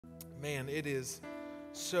Man, it is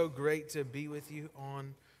so great to be with you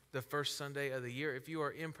on the first Sunday of the year. If you are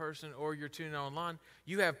in person or you're tuning online,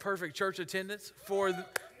 you have perfect church attendance for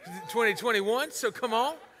 2021. So come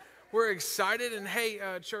on. We're excited. And hey,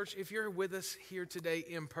 church, if you're with us here today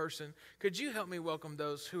in person, could you help me welcome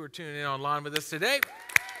those who are tuning in online with us today?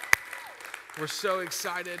 We're so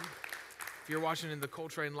excited. If you're watching in the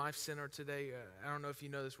Coltrane Life Center today, I don't know if you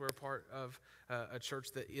know this, we're a part of a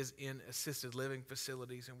church that is in assisted living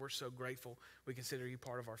facilities, and we're so grateful we consider you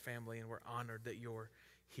part of our family, and we're honored that you're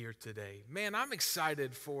here today. Man, I'm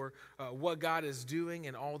excited for what God is doing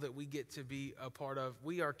and all that we get to be a part of.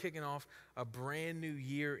 We are kicking off a brand new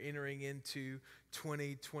year, entering into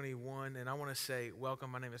 2021, and I want to say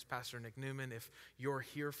welcome. My name is Pastor Nick Newman. If you're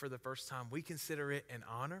here for the first time, we consider it an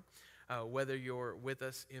honor. Whether you're with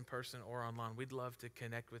us in person or online, we'd love to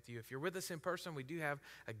connect with you. If you're with us in person, we do have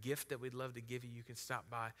a gift that we'd love to give you. You can stop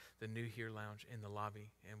by the New Here Lounge in the lobby,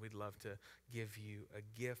 and we'd love to give you a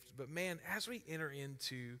gift. But man, as we enter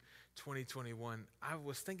into 2021, I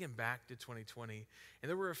was thinking back to 2020, and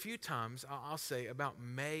there were a few times, I'll say about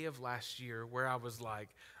May of last year, where I was like,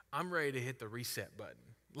 I'm ready to hit the reset button.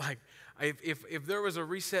 Like, if there was a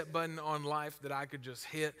reset button on life that I could just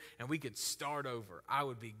hit and we could start over, I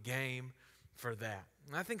would be game for that.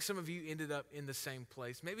 And I think some of you ended up in the same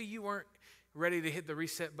place. Maybe you weren't ready to hit the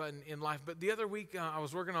reset button in life, but the other week I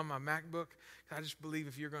was working on my MacBook. I just believe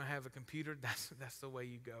if you're going to have a computer, that's the way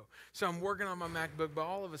you go. So I'm working on my MacBook, but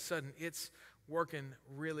all of a sudden it's working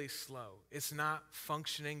really slow. It's not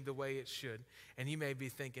functioning the way it should. And you may be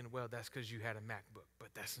thinking, well, that's because you had a MacBook, but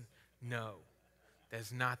that's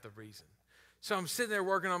not the reason. So I'm sitting there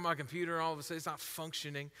working on my computer, and all of a sudden it's not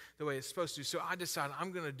functioning the way it's supposed to. So I decided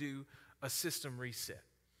I'm going to do a system reset.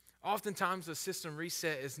 Oftentimes a system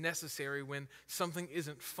reset is necessary when something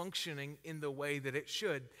isn't functioning in the way that it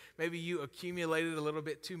should. Maybe you accumulated a little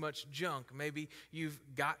bit too much junk. Maybe you've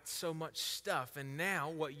got so much stuff, and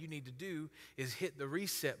now what you need to do is hit the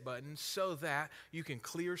reset button so that you can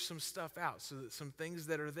clear some stuff out, so that some things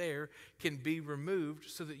that are there can be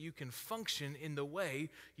removed so that you can function in the way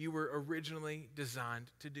you were originally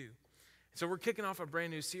designed to do. So we're kicking off a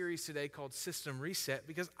brand new series today called System Reset,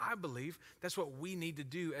 because I believe that's what we need to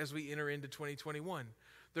do as we enter into 2021.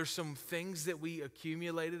 There's some things that we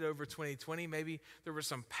accumulated over 2020. Maybe there were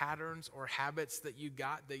some patterns or habits that you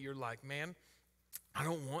got that you're like, man, I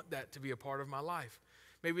don't want that to be a part of my life.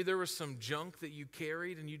 Maybe there was some junk that you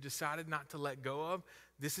carried and you decided not to let go of.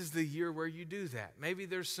 This is the year where you do that. Maybe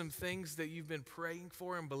there's some things that you've been praying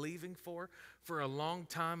for and believing for a long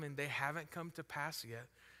time, and they haven't come to pass yet.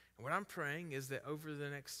 What I'm praying is that over the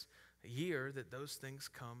next year that those things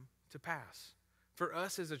come to pass. For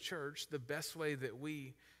us as a church, the best way that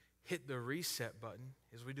we hit the reset button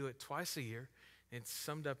is we do it twice a year. And it's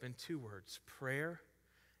summed up in two words: prayer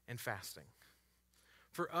and fasting.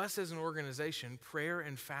 For us as an organization, prayer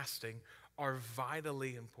and fasting are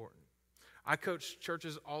vitally important. I coach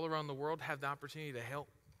churches all around the world, have the opportunity to help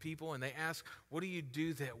people, and they ask, what do you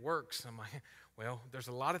do that works? I'm like, well, there's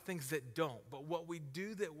a lot of things that don't, but what we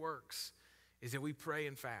do that works is that we pray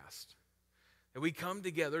and fast. That we come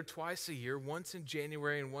together twice a year, once in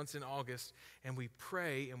January and once in August, and we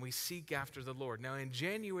pray and we seek after the Lord. Now, in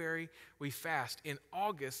January, we fast. In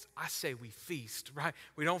August, I say we feast, right?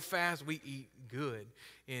 We don't fast, we eat good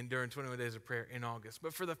during 21 days of prayer in August.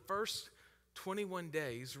 But for the first 21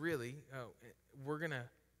 days, really, we're going to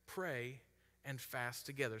pray and fast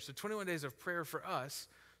together. So 21 days of prayer for us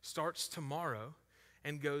starts tomorrow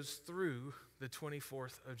and goes through the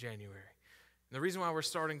 24th of January. And the reason why we're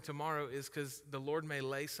starting tomorrow is because the Lord may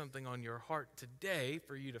lay something on your heart today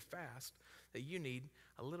for you to fast that you need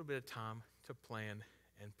a little bit of time to plan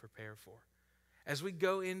and prepare for. As we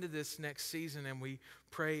go into this next season and we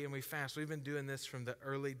pray and we fast, we've been doing this from the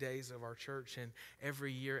early days of our church, and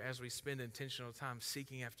every year as we spend intentional time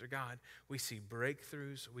seeking after God, we see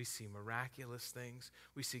breakthroughs, we see miraculous things,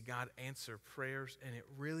 we see God answer prayers, and it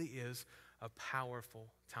really is a powerful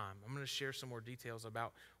time. I'm going to share some more details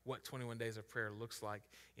about what 21 days of prayer looks like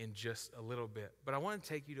in just a little bit. But I want to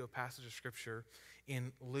take you to a passage of Scripture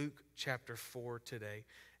in Luke chapter 4 today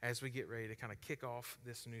as we get ready to kind of kick off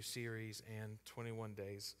this new series and 21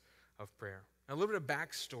 days of prayer. Now, a little bit of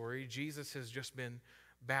backstory. Jesus has just been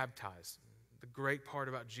baptized. The great part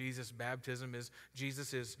about Jesus' baptism is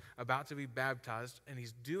Jesus is about to be baptized, and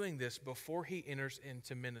he's doing this before he enters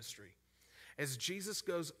into ministry. As Jesus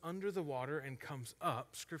goes under the water and comes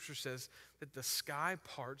up, Scripture says that the sky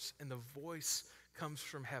parts and the voice comes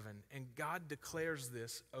from heaven, and God declares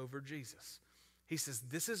this over Jesus. He says,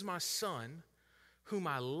 "This is my Son, whom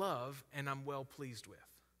I love and I'm well pleased with."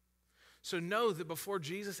 So know that before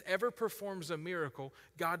Jesus ever performs a miracle,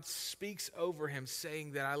 God speaks over him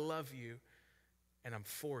saying that I love you and I'm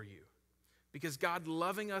for you. Because God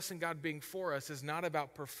loving us and God being for us is not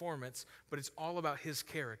about performance, but it's all about his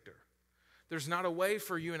character. There's not a way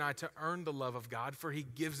for you and I to earn the love of God, for he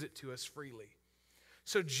gives it to us freely.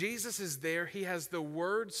 So Jesus is there. He has the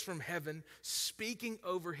words from heaven speaking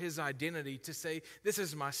over his identity to say, this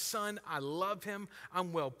is my son. I love him.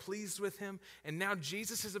 I'm well pleased with him. And now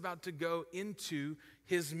Jesus is about to go into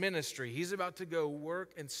his ministry. He's about to go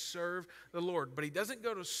work and serve the Lord. But he doesn't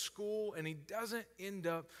go to school and he doesn't end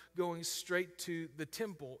up going straight to the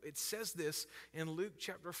temple. It says this in Luke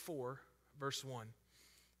chapter 4, verse 1.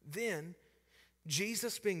 Then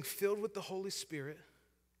Jesus, being filled with the Holy Spirit,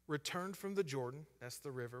 returned from the Jordan, that's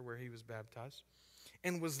the river where he was baptized,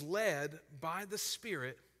 and was led by the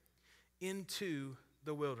Spirit into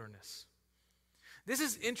the wilderness. This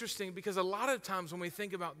is interesting because a lot of times when we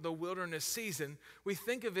think about the wilderness season, we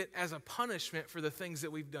think of it as a punishment for the things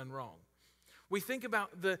that we've done wrong. We think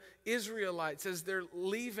about the Israelites as they're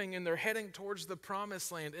leaving and they're heading towards the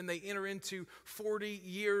promised land and they enter into 40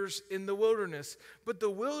 years in the wilderness. But the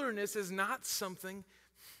wilderness is not something,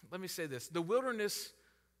 let me say this, the wilderness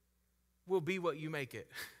will be what you make it.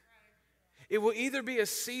 It will either be a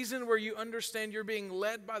season where you understand you're being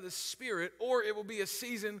led by the Spirit, or it will be a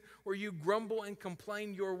season where you grumble and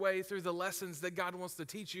complain your way through the lessons that God wants to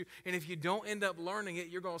teach you. And if you don't end up learning it,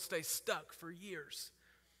 you're going to stay stuck for years.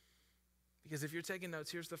 Because if you're taking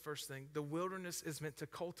notes, here's the first thing. The wilderness is meant to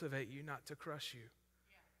cultivate you, not to crush you.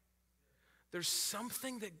 There's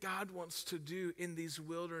something that God wants to do in these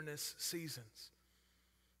wilderness seasons.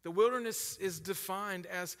 The wilderness is defined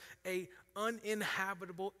as an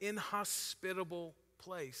uninhabitable, inhospitable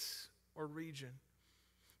place or region.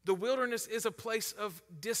 The wilderness is a place of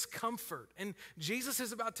discomfort. And Jesus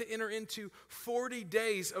is about to enter into 40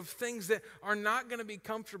 days of things that are not going to be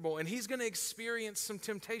comfortable. And he's going to experience some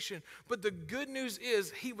temptation. But the good news is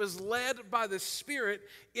he was led by the Spirit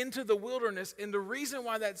into the wilderness. And the reason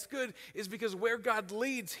why that's good is because where God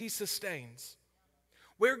leads, he sustains.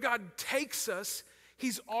 Where God takes us,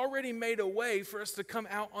 he's already made a way for us to come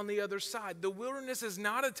out on the other side. The wilderness is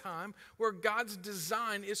not a time where God's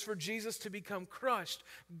design is for Jesus to become crushed.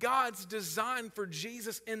 God's design for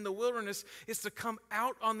Jesus in the wilderness is to come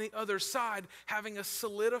out on the other side, having a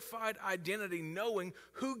solidified identity, knowing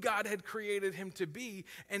who God had created him to be,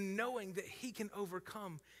 and knowing that he can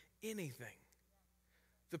overcome anything.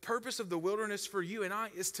 The purpose of the wilderness for you and I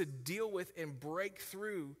is to deal with and break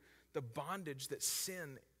through the bondage that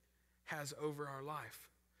sin has over our life.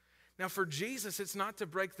 Now for Jesus, it's not to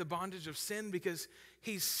break the bondage of sin because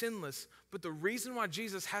he's sinless. But the reason why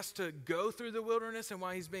Jesus has to go through the wilderness and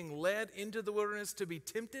why he's being led into the wilderness to be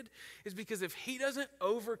tempted is because if he doesn't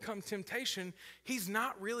overcome temptation, he's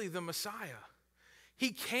not really the Messiah. He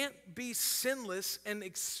can't be sinless and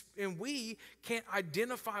we can't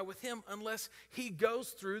identify with him unless he goes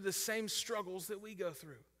through the same struggles that we go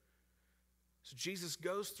through. So Jesus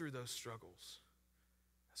goes through those struggles.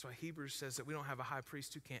 That's why Hebrews says that we don't have a high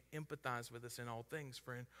priest who can't empathize with us in all things,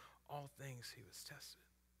 for in all things he was tested.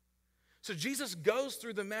 So Jesus goes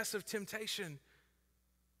through the mess of temptation,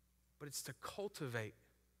 but it's to cultivate,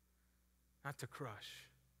 not to crush.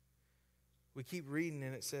 We keep reading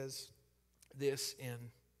and it says this in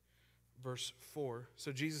verse 4.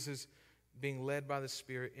 So Jesus is being led by the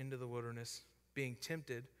Spirit into the wilderness, being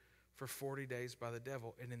tempted for 40 days by the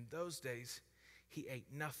devil. And in those days, he ate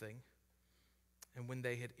nothing. And when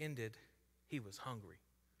they had ended, he was hungry.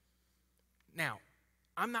 Now,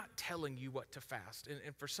 I'm not telling you what to fast.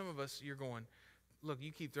 And for some of us, you're going, look,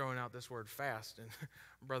 you keep throwing out this word fast. And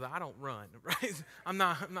brother, I don't run, right? I'm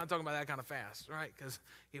not talking about that kind of fast, right? Because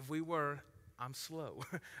if we were, I'm slow.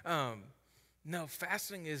 No,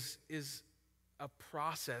 fasting is a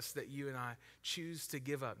process that you and I choose to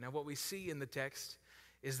give up. Now, what we see in the text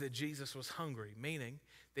is that Jesus was hungry, meaning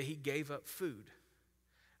that he gave up food.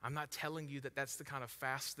 I'm not telling you that that's the kind of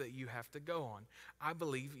fast that you have to go on. I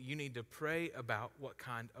believe you need to pray about what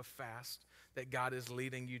kind of fast that God is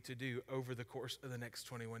leading you to do over the course of the next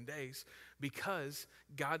 21 days because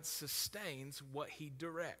God sustains what he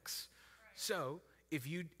directs. So if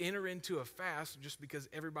you enter into a fast just because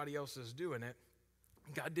everybody else is doing it,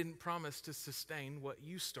 God didn't promise to sustain what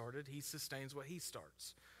you started. He sustains what he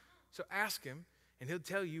starts. So ask him and he'll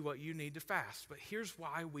tell you what you need to fast. But here's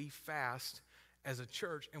why we fast as a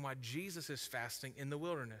church and why Jesus is fasting in the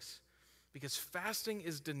wilderness. Because fasting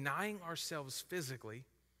is denying ourselves physically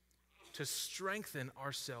to strengthen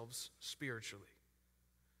ourselves spiritually.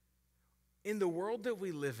 In the world that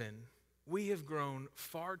we live in, we have grown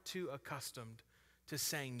far too accustomed to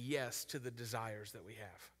saying yes to the desires that we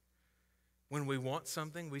have. When we want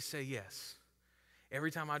something, we say yes.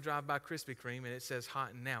 Every time I drive by Krispy Kreme and it says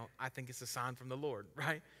hot and now, I think it's a sign from the Lord,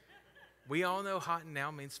 right? We all know hot and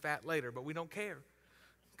now means fat later, but we don't care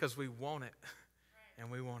because we want it,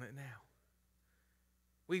 and we want it now.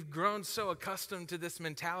 We've grown so accustomed to this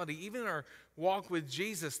mentality, even in our walk with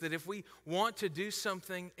Jesus, that if we want to do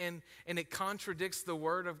something and it contradicts the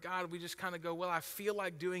Word of God, we just kind of go, well, I feel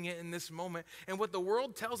like doing it in this moment. And what the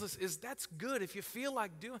world tells us is that's good. If you feel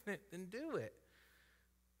like doing it, then do it.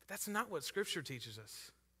 But that's not what Scripture teaches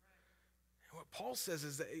us. And what Paul says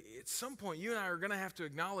is that at some point, you and I are going to have to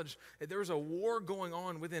acknowledge that there's a war going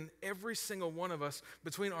on within every single one of us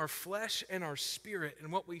between our flesh and our spirit.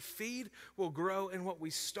 And what we feed will grow, and what we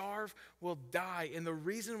starve will die. And the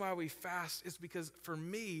reason why we fast is because for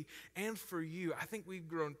me and for you, I think we've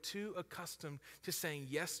grown too accustomed to saying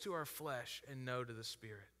yes to our flesh and no to the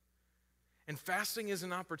spirit. And fasting is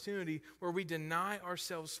an opportunity where we deny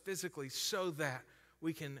ourselves physically so that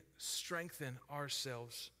we can strengthen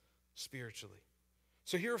ourselves spiritually.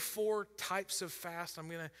 So here are 4 types of fast. I'm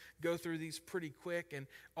going to go through these pretty quick, and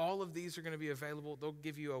all of these are going to be available. They'll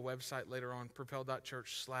give you a website later on,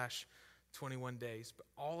 propel.church/21 days. But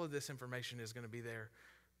all of this information is going to be there.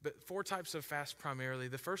 But 4 types of fast primarily.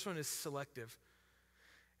 The first one is selective.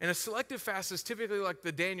 And a selective fast is typically like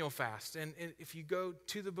the Daniel fast. And if you go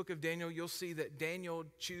to the book of Daniel, you'll see that Daniel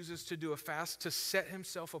chooses to do a fast to set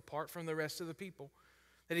himself apart from the rest of the people.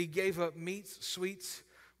 That he gave up meats, sweets,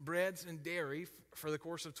 breads, and dairy for the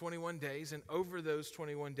course of 21 days. And over those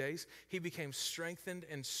 21 days, he became strengthened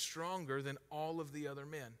and stronger than all of the other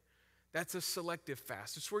men. That's a selective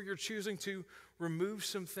fast. It's where you're choosing to remove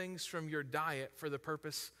some things from your diet for the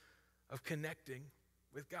purpose of connecting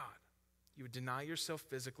with God. You would deny yourself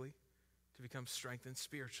physically to become strengthened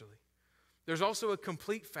spiritually. There's also a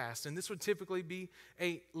complete fast, and this would typically be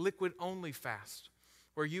a liquid-only fast,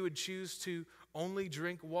 where you would choose to only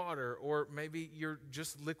drink water, or maybe you're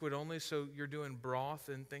just liquid only, so you're doing broth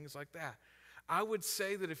and things like that. I would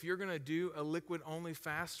say that if you're going to do a liquid-only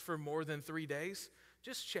fast for more than 3 days,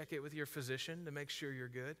 just check it with your physician to make sure you're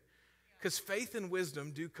good, because faith and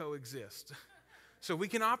wisdom do coexist. So we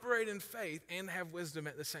can operate in faith and have wisdom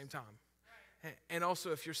at the same time. And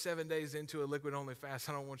also, if you're 7 days into a liquid-only fast,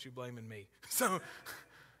 I don't want you blaming me. So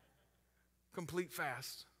complete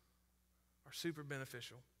fasts are super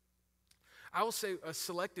beneficial. I will say a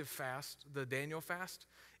selective fast, the Daniel fast,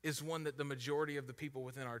 is one that the majority of the people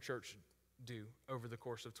within our church do over the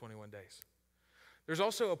course of 21 days. There's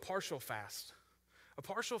also a partial fast. A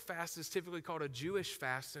partial fast is typically called a Jewish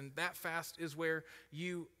fast, and that fast is where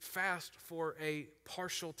you fast for a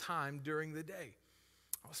partial time during the day.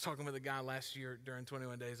 I was talking with a guy last year during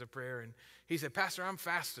 21 days of prayer, and he said, Pastor, I'm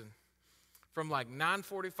fasting from like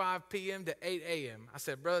 9:45 p.m. to 8 a.m. I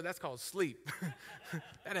said, brother, that's called sleep.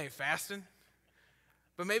 That ain't fasting.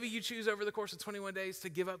 But maybe you choose over the course of 21 days to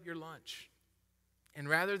give up your lunch. And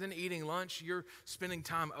rather than eating lunch, you're spending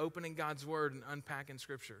time opening God's Word and unpacking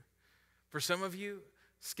Scripture. For some of you,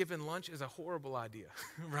 skipping lunch is a horrible idea,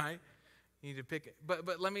 right? You need to pick it.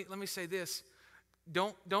 But let me say this.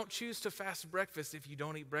 Don't choose to fast breakfast if you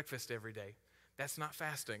don't eat breakfast every day. That's not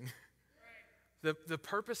fasting. The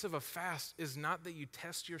purpose of a fast is not that you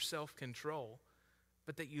test your self-control,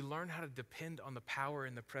 but that you learn how to depend on the power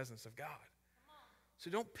and the presence of God. So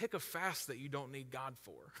don't pick a fast that you don't need God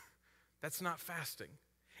for. That's not fasting.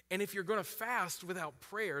 And if you're going to fast without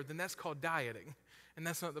prayer, then that's called dieting. And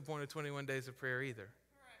that's not the point of 21 days of prayer either.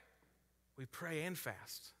 We pray and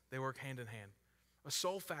fast. They work hand in hand. A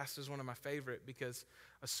soul fast is one of my favorite because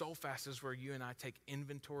a soul fast is where you and I take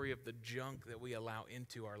inventory of the junk that we allow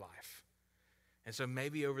into our life. And so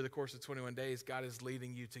maybe over the course of 21 days, God is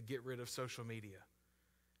leading you to get rid of social media.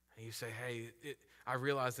 And you say, hey, I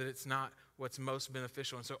realize that it's not what's most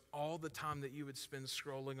beneficial. And so all the time that you would spend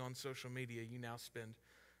scrolling on social media, you now spend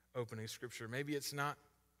opening Scripture. Maybe it's not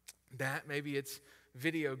that. Maybe it's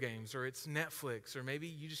video games, or it's Netflix, or maybe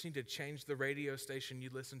you just need to change the radio station you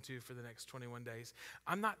listen to for the next 21 days.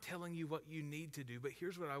 I'm not telling you what you need to do, but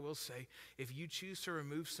here's what I will say. If you choose to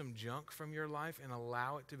remove some junk from your life and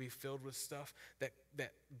allow it to be filled with stuff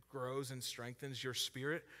that grows and strengthens your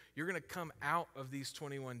spirit, you're going to come out of these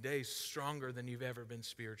 21 days stronger than you've ever been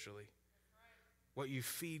spiritually. What you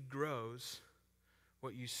feed grows,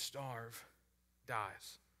 what you starve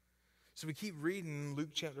dies. So we keep reading Luke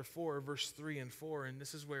chapter 4, verse 3 and 4, and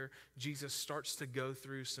this is where Jesus starts to go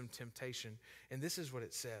through some temptation. And this is what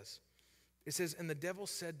it says. It says, and the devil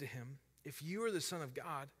said to him, if you are the Son of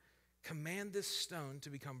God, command this stone to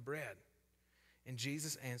become bread. And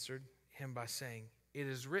Jesus answered him by saying, it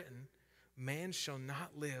is written, man shall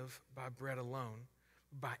not live by bread alone,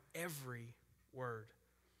 but by every word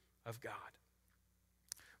of God.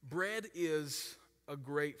 Bread is a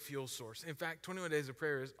great fuel source. In fact, 21 Days of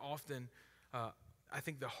Prayer is often, I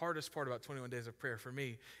think the hardest part about 21 Days of Prayer for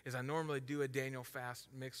me is I normally do a Daniel fast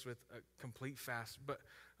mixed with a complete fast. But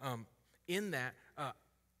in that,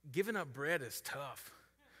 giving up bread is tough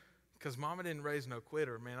because mama didn't raise no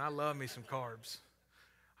quitter. Man, I love me some carbs.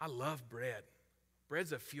 I love bread.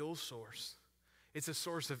 Bread's a fuel source. It's a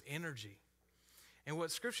source of energy. And what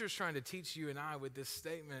Scripture is trying to teach you and I with this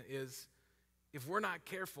statement is if we're not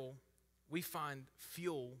careful, we find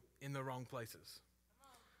fuel in the wrong places.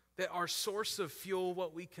 That our source of fuel,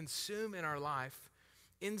 what we consume in our life,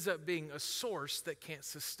 ends up being a source that can't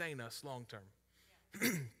sustain us long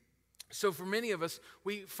term. So for many of us,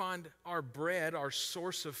 we find our bread, our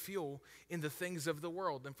source of fuel, in the things of the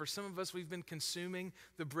world. And for some of us, we've been consuming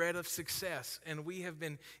the bread of success. And we have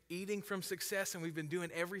been eating from success, and we've been doing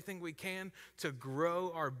everything we can to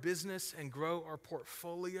grow our business and grow our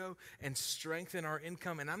portfolio and strengthen our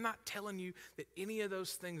income. And I'm not telling you that any of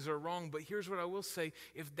those things are wrong, but here's what I will say.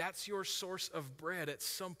 If that's your source of bread, at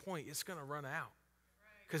some point, it's going to run out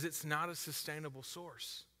because it's not a sustainable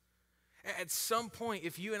source. At some point,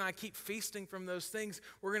 if you and I keep feasting from those things,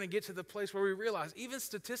 we're going to get to the place where we realize, even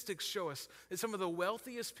statistics show us that some of the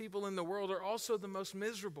wealthiest people in the world are also the most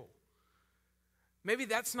miserable. Maybe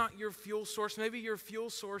that's not your fuel source. Maybe your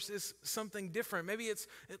fuel source is something different. Maybe it's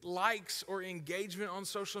likes or engagement on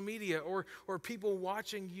social media or people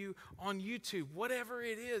watching you on YouTube. Whatever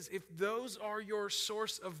it is, if those are your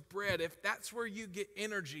source of bread, if that's where you get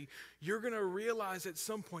energy, you're going to realize at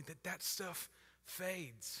some point that stuff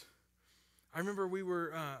fades. I remember we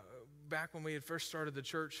were, back when we had first started the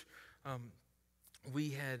church, we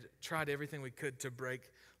had tried everything we could to break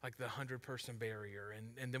like the 100-person barrier.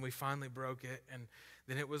 And then we finally broke it. And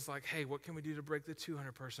then it was like, hey, what can we do to break the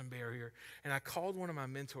 200-person barrier? And I called one of my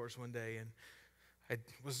mentors one day, and I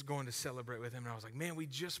was going to celebrate with him. And I was like, man, we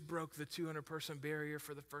just broke the 200-person barrier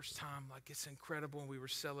for the first time. Like, it's incredible. And we were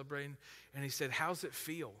celebrating. And he said, how's it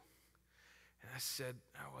feel? And I said,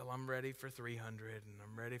 oh, well, I'm ready for 300 and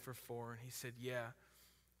I'm ready for 4. And he said, yeah,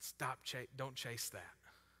 don't chase that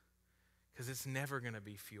because it's never going to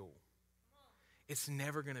be fuel. It's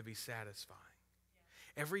never going to be satisfying.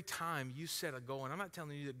 Every time you set a goal, and I'm not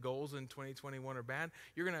telling you that goals in 2021 are bad.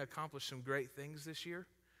 You're going to accomplish some great things this year.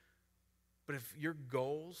 But if your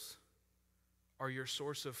goals are your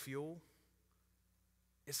source of fuel,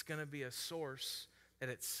 it's going to be a source that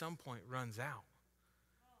at some point runs out.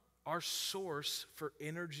 Our source for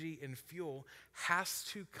energy and fuel has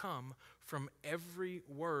to come from every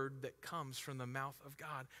word that comes from the mouth of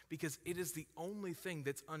God because it is the only thing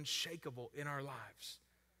that's unshakable in our lives.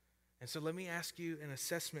 And so let me ask you an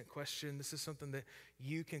assessment question. This is something that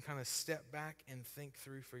you can kind of step back and think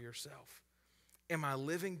through for yourself. Am I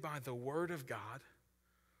living by the word of God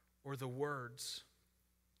or the words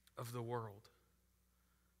of the world?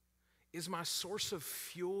 Is my source of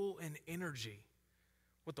fuel and energy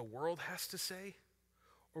what the world has to say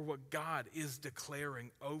or what God is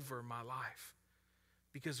declaring over my life?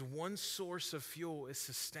 Because one source of fuel is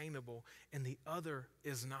sustainable and the other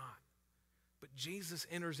is not. But Jesus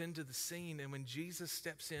enters into the scene, and when Jesus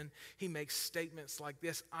steps in, he makes statements like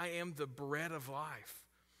this: I am the bread of life,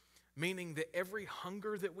 meaning that every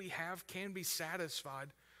hunger that we have can be satisfied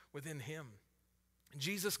within him.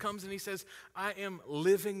 Jesus comes and he says, I am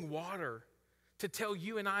living water, to tell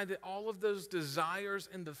you and I that all of those desires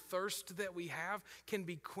and the thirst that we have can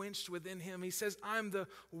be quenched within him. He says, I'm the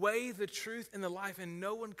way, the truth, and the life, and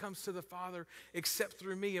no one comes to the Father except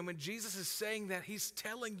through me. And when Jesus is saying that, he's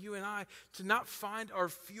telling you and I to not find our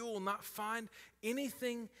fuel, not find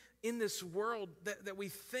anything in this world that we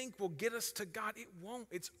think will get us to God. It won't.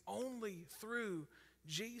 It's only through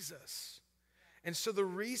Jesus. And so the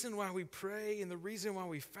reason why we pray and the reason why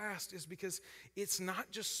we fast is because it's not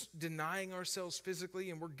just denying ourselves physically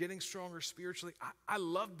and we're getting stronger spiritually. I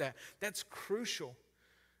love that. That's crucial.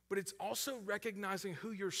 But it's also recognizing who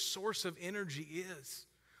your source of energy is,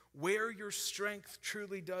 where your strength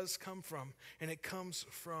truly does come from, and it comes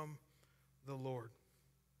from the Lord.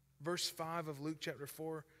 Verse 5 of Luke chapter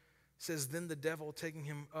 4 says, Then the devil, taking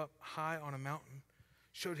him up high on a mountain,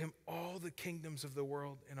 showed him all the kingdoms of the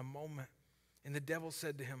world in a moment. And the devil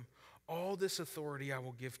said to him, All this authority I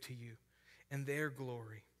will give to you, and their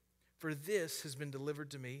glory. For this has been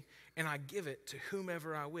delivered to me, and I give it to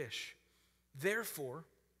whomever I wish. Therefore,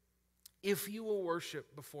 if you will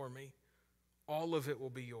worship before me, all of it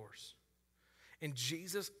will be yours. And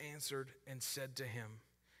Jesus answered and said to him,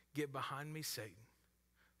 Get behind me, Satan,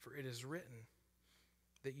 for it is written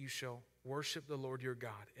that you shall worship the Lord your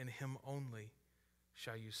God, and him only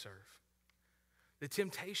shall you serve. The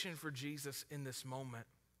temptation for Jesus in this moment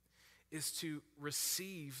is to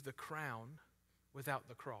receive the crown without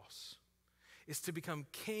the cross. It's to become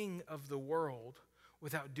king of the world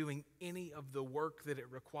without doing any of the work that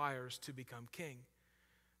it requires to become king.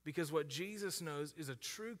 Because what Jesus knows is a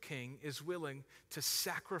true king is willing to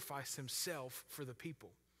sacrifice himself for the people.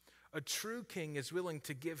 A true king is willing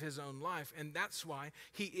to give his own life, and that's why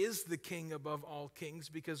he is the king above all kings,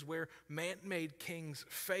 because where man-made kings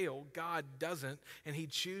fail, God doesn't, and he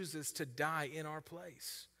chooses to die in our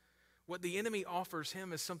place. What the enemy offers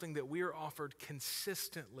him is something that we are offered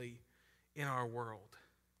consistently in our world.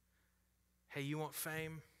 Hey, you want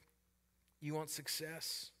fame? You want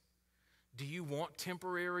success? Do you want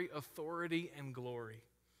temporary authority and glory?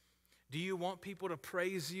 Do you want people to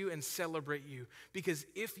praise you and celebrate you? Because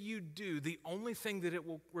if you do, the only thing that it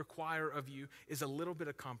will require of you is a little bit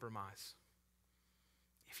of compromise.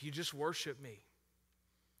 If you just worship me,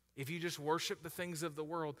 if you just worship the things of the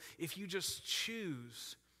world, if you just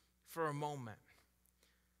choose for a moment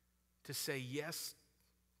to say yes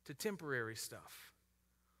to temporary stuff,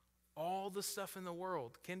 all the stuff in the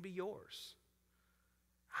world can be yours.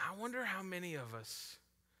 I wonder how many of us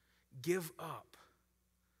give up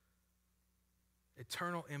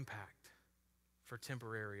eternal impact for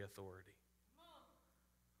temporary authority.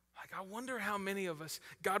 Like, I wonder how many of us,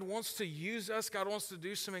 God wants to use us, God wants to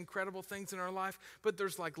do some incredible things in our life, but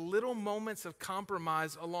there's like little moments of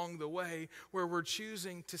compromise along the way where we're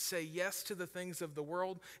choosing to say yes to the things of the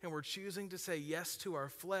world, and we're choosing to say yes to our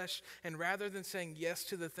flesh, and rather than saying yes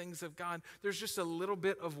to the things of God, there's just a little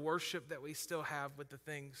bit of worship that we still have with the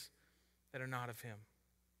things that are not of Him.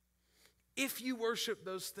 If you worship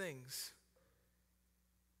those things,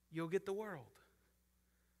 you'll get the world,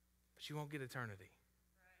 but you won't get eternity.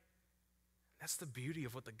 That's the beauty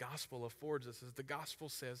of what the gospel affords us, is the gospel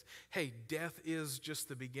says, hey, death is just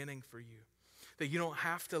the beginning for you. That you don't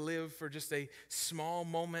have to live for just a small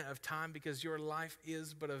moment of time because your life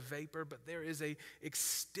is but a vapor, but there is an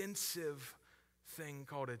extensive thing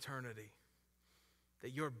called eternity.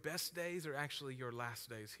 That your best days are actually your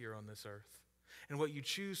last days here on this earth. And what you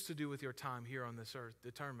choose to do with your time here on this earth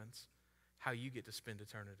determines how you get to spend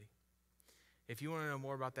eternity. If you want to know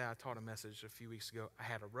more about that, I taught a message a few weeks ago. I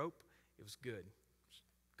had a rope. It was good. Just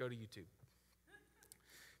go to YouTube.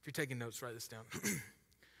 If you're taking notes, write this down.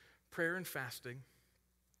 Prayer and fasting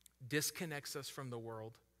disconnects us from the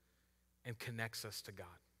world and connects us to God.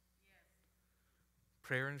 Yes.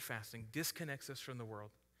 Prayer and fasting disconnects us from the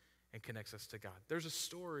world and connects us to God. There's a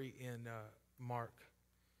story in Mark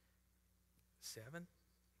 7,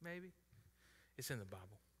 maybe? It's in the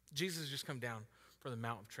Bible. Jesus just come down from the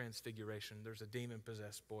Mount of Transfiguration. There's a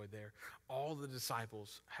demon-possessed boy there. All the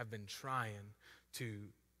disciples have been trying to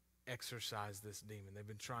exorcise this demon. They've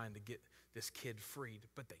been trying to get this kid freed,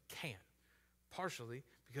 but they can't. Partially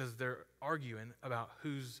because they're arguing about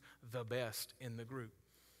who's the best in the group.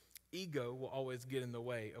 Ego will always get in the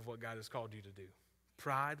way of what God has called you to do.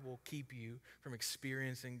 Pride will keep you from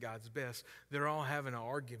experiencing God's best. They're all having an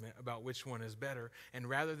argument about which one is better. And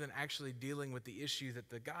rather than actually dealing with the issue that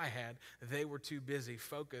the guy had, they were too busy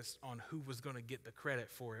focused on who was going to get the credit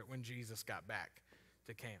for it when Jesus got back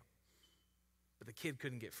to camp. But the kid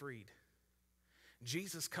couldn't get freed.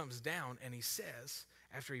 Jesus comes down and he says,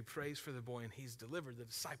 after he prays for the boy and he's delivered, the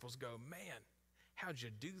disciples go, man, how'd you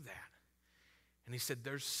do that? And he said,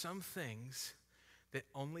 there's some things that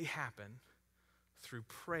only happen through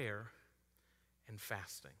prayer and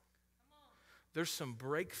fasting. There's some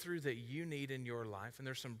breakthrough that you need in your life, and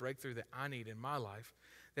there's some breakthrough that I need in my life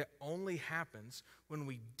that only happens when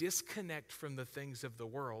we disconnect from the things of the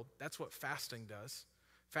world. That's what fasting does.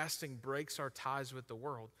 Fasting breaks our ties with the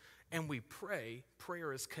world, and we pray.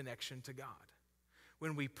 Prayer is connection to God.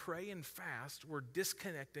 When we pray and fast, we're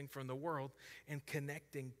disconnecting from the world and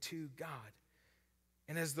connecting to God.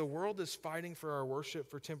 And as the world is fighting for our worship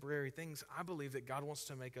for temporary things, I believe that God wants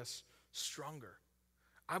to make us stronger.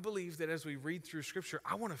 I believe that as we read through Scripture,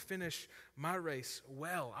 I want to finish my race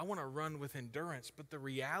well. I want to run with endurance. But the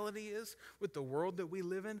reality is, with the world that we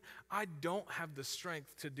live in, I don't have the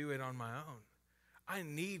strength to do it on my own. I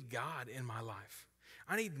need God in my life.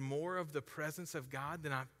 I need more of the presence of God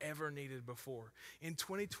than I've ever needed before. In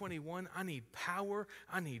 2021, I need power,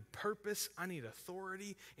 I need purpose, I need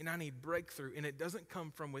authority, and I need breakthrough. And it doesn't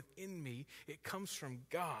come from within me, it comes from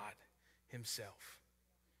God Himself.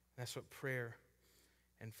 That's what prayer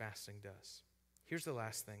and fasting does. Here's the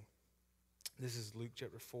last thing. This is Luke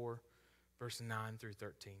chapter 4, verse 9 through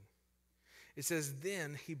 13. It says,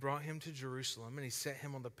 then he brought him to Jerusalem, and he set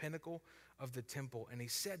him on the pinnacle of the temple, and he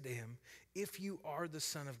said to him, if you are the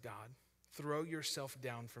Son of God, throw yourself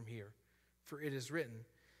down from here, for it is written,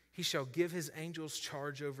 he shall give his angels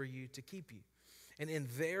charge over you to keep you, and in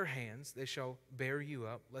their hands they shall bear you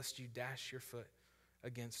up, lest you dash your foot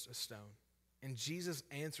against a stone. And Jesus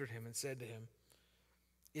answered him and said to him,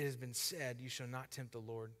 it has been said, you shall not tempt the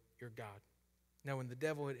Lord your God. Now when the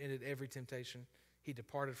devil had ended every temptation, he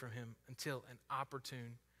departed from him until an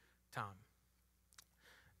opportune time.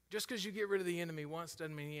 Just because you get rid of the enemy once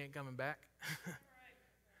doesn't mean he ain't coming back.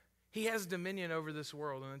 He has dominion over this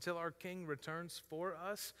world, and until our King returns for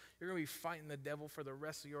us, you're going to be fighting the devil for the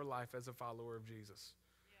rest of your life as a follower of Jesus.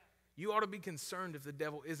 Yeah. You ought to be concerned if the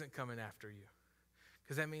devil isn't coming after you,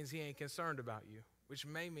 because that means he ain't concerned about you, which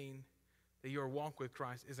may mean that your walk with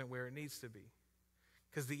Christ isn't where it needs to be,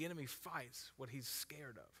 because the enemy fights what he's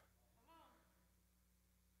scared of.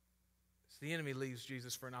 The enemy leaves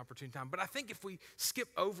Jesus for an opportune time. But I think if we skip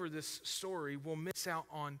over this story, we'll miss out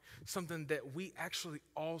on something that we actually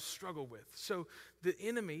all struggle with. So the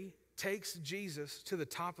enemy takes Jesus to the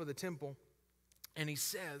top of the temple, and he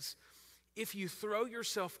says, if you throw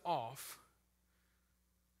yourself off,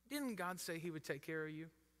 didn't God say he would take care of you?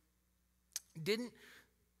 Didn't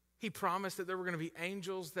he promise that there were going to be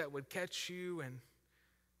angels that would catch you and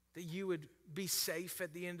that you would be safe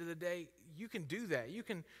at the end of the day? You can do that. You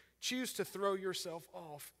can choose to throw yourself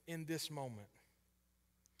off in this moment.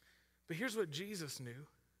 But here's what Jesus knew.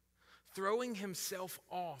 Throwing himself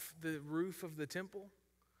off the roof of the temple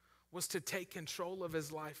was to take control of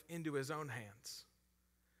his life into his own hands.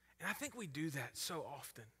 And I think we do that so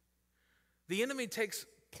often. The enemy takes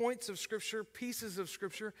points of Scripture, pieces of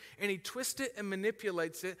Scripture, and he twists it and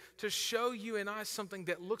manipulates it to show you and I something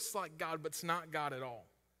that looks like God, but it's not God at all.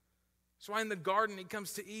 So in the garden, he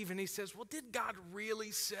comes to Eve and he says, well, did God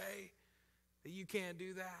really say that you can't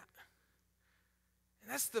do that?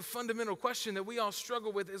 And that's the fundamental question that we all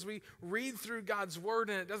struggle with as we read through God's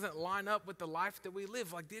word and it doesn't line up with the life that we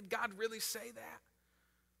live. Like, did God really say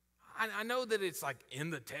that? I know that it's like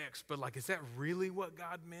in the text, but like, is that really what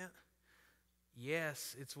God meant?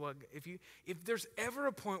 Yes, it's what, if there's ever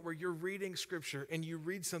a point where you're reading Scripture and you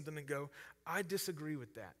read something and go, I disagree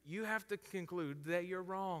with that, you have to conclude that you're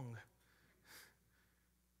wrong.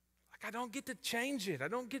 I don't get to change it. I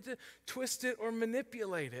don't get to twist it or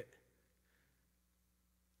manipulate it.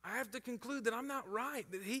 I have to conclude that I'm not right,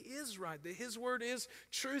 that he is right, that his word is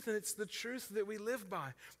truth, and it's the truth that we live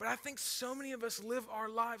by. But I think so many of us live our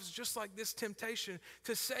lives just like this temptation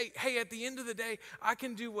to say, hey, at the end of the day, I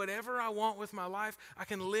can do whatever I want with my life. I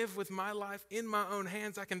can live with my life in my own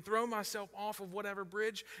hands. I can throw myself off of whatever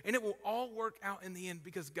bridge, and it will all work out in the end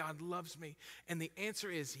because God loves me. And the answer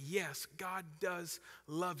is yes, God does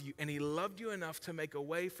love you, and he loved you enough to make a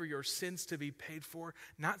way for your sins to be paid for,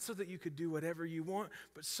 not so that you could do whatever you want,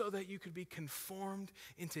 but so that you could be conformed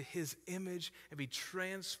into his image and be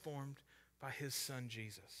transformed by his son,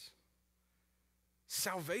 Jesus.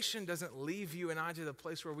 Salvation doesn't leave you and I to the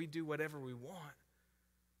place where we do whatever we want,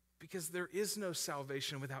 because there is no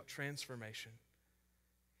salvation without transformation.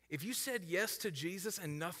 If you said yes to Jesus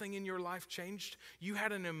and nothing in your life changed, you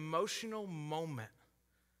had an emotional moment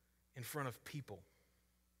in front of people.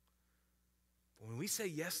 But when we say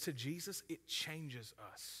yes to Jesus, it changes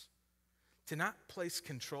us. To not place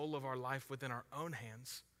control of our life within our own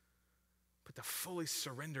hands, but to fully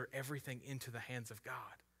surrender everything into the hands of God.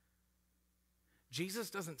 Jesus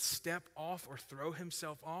doesn't step off or throw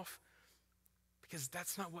himself off because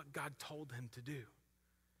that's not what God told him to do.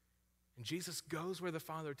 And Jesus goes where the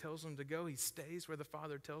Father tells him to go. He stays where the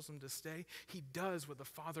Father tells him to stay. He does what the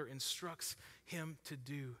Father instructs him to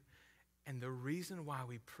do. And the reason why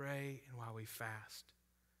we pray and why we fast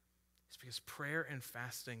is because prayer and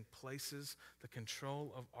fasting places the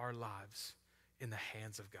control of our lives in the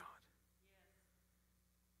hands of God.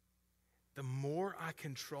 The more I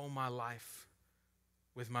control my life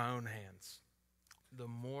with my own hands, the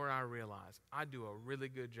more I realize I do a really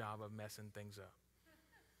good job of messing things up.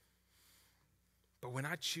 But when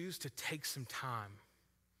I choose to take some time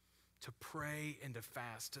to pray and to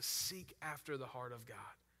fast, to seek after the heart of God,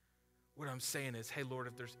 what I'm saying is, hey, Lord,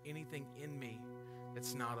 if there's anything in me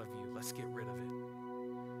that's not of you, let's get rid of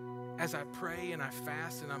it. As I pray and I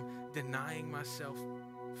fast and I'm denying myself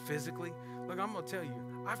physically, look, I'm going to tell you,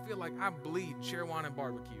 I feel like I bleed chair wine and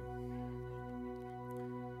barbecue.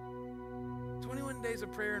 21 days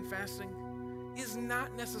of prayer and fasting is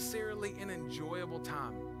not necessarily an enjoyable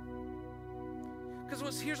time.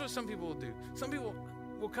 Because here's what some people will do. Some people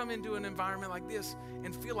will come into an environment like this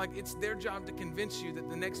and feel like it's their job to convince you that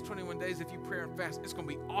the next 21 days, if you pray and fast, it's going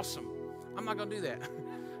to be awesome. I'm not going to do that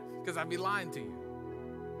because I'd be lying to you.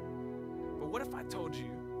 But what if I told you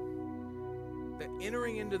that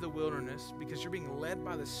entering into the wilderness, because you're being led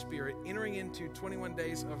by the Spirit, entering into 21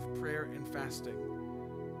 days of prayer and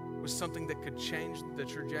fasting was something that could change the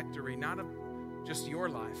trajectory, not of just your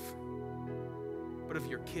life, but of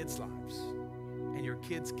your kids' lives and your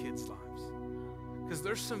kids' kids' lives. Because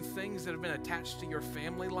there's some things that have been attached to your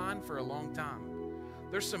family line for a long time.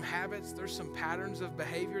 There's some habits, there's some patterns of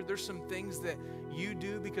behavior, there's some things that you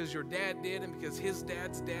do because your dad did and because his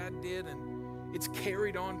dad's dad did, and it's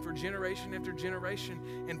carried on for generation after generation.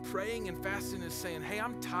 And praying and fasting is saying, hey,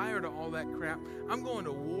 I'm tired of all that crap. I'm going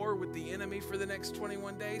to war with the enemy for the next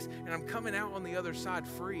 21 days, and I'm coming out on the other side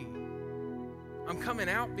free. I'm coming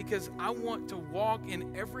out because I want to walk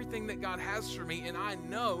in everything that God has for me, and I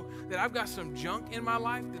know that I've got some junk in my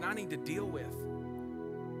life that I need to deal with.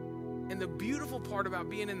 And the beautiful part about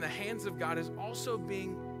being in the hands of God is also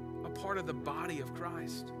being a part of the body of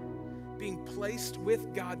Christ, being placed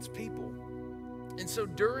with God's people. And so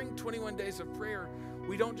during 21 days of prayer,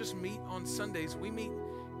 we don't just meet on Sundays, we meet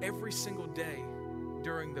every single day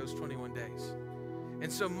during those 21 days.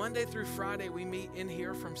 And so Monday through Friday, we meet in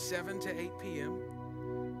here from 7 to 8 p.m.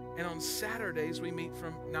 And on Saturdays, we meet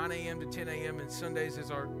from 9 a.m. to 10 a.m. And Sundays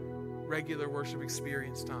is our regular worship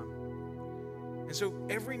experience time. And so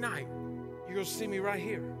every night, you're going to see me right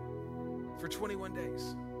here for 21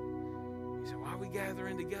 days. You say, why are we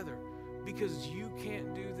gathering together? Because you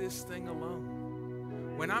can't do this thing alone.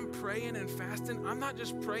 When I'm praying and fasting, I'm not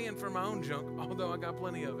just praying for my own junk, although I got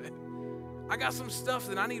plenty of it. I got some stuff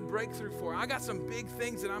that I need breakthrough for. I got some big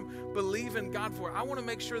things that I'm believing God for. I want to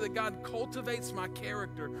make sure that God cultivates my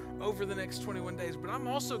character over the next 21 days. But I'm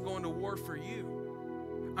also going to war for you.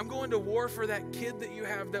 I'm going to war for that kid that you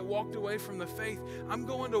have that walked away from the faith. I'm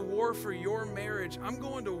going to war for your marriage. I'm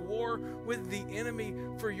going to war with the enemy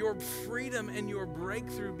for your freedom and your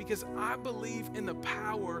breakthrough, because I believe in the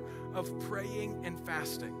power of praying and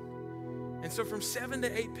fasting. And so from 7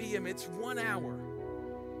 to 8 p.m., it's 1 hour.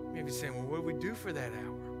 You may be saying, well, what do we do for that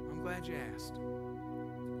hour? I'm glad you asked.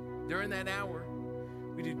 During that hour,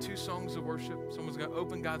 we do 2 songs of worship. Someone's going to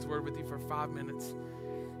open God's word with you for 5 minutes.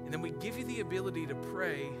 And then we give you the ability to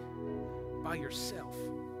pray by yourself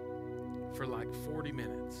for like 40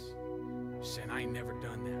 minutes. You're saying, I ain't never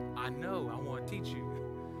done that. I know, I want to teach you.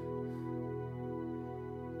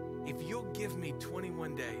 If you'll give me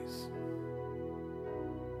 21 days,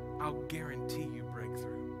 I'll guarantee you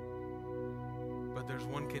breakthrough. But there's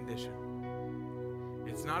one condition.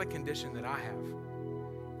 It's not a condition that I have.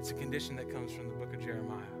 It's a condition that comes from the book of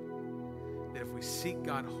Jeremiah. That if we seek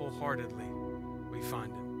God wholeheartedly, we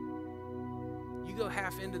find him. You go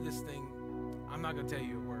half into this thing, I'm not going to tell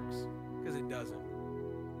you it works, because it doesn't.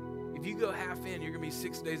 If you go half in, you're going to be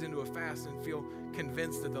 6 days into a fast and feel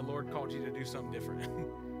convinced that the Lord called you to do something different.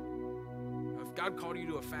 If God called you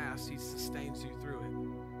to a fast, he sustains you through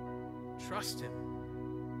it. Trust him.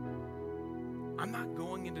 I'm not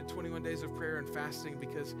going into 21 days of prayer and fasting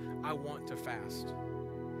because I want to fast.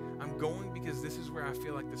 I'm going because this is where I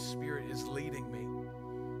feel like the Spirit is leading me.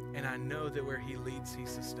 And I know that where he leads, he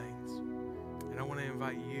sustains. And I want to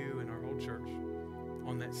invite you and our whole church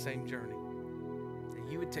on that same journey. That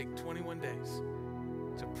you would take 21 days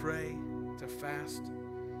to pray, to fast,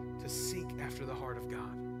 to seek after the heart of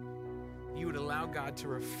God. You would allow God to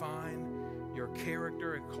refine your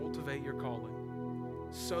character and cultivate your calling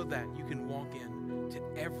so that you can walk into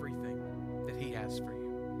everything that he has for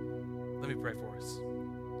you. Let me pray for us.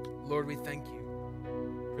 Lord, we thank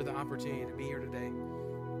you for the opportunity to be here today,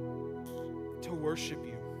 to worship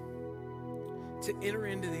you, to enter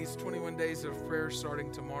into these 21 days of prayer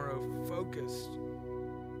starting tomorrow focused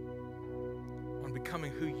on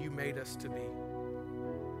becoming who you made us to be.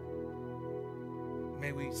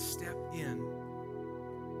 May we step in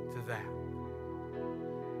to that.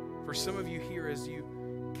 For some of you here, as you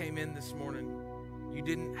came in this morning, you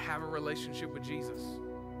didn't have a relationship with Jesus.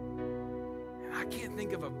 And I can't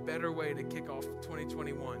think of a better way to kick off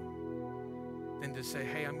 2021 than to say,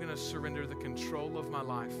 hey, I'm going to surrender the control of my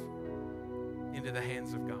life into the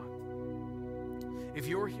hands of God. If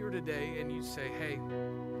you're here today and you say, hey,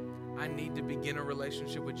 I need to begin a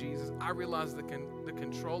relationship with Jesus, I realize the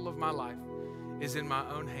control of my life is in my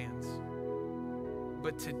own hands.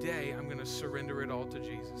 But today, I'm going to surrender it all to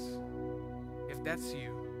Jesus. If that's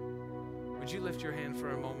you, would you lift your hand for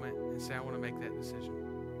a moment and say, I want to make that decision?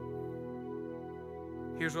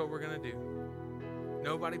 Here's what we're going to do.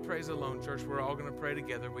 Nobody prays alone, church. We're all going to pray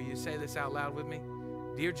together. Will you say this out loud with me?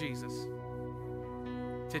 Dear Jesus,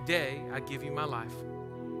 today I give you my life.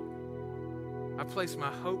 I place my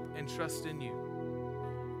hope and trust in you.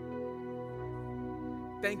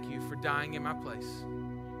 Thank you for dying in my place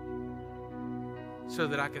so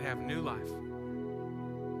that I could have new life.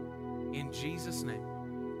 In Jesus' name,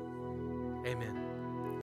 amen.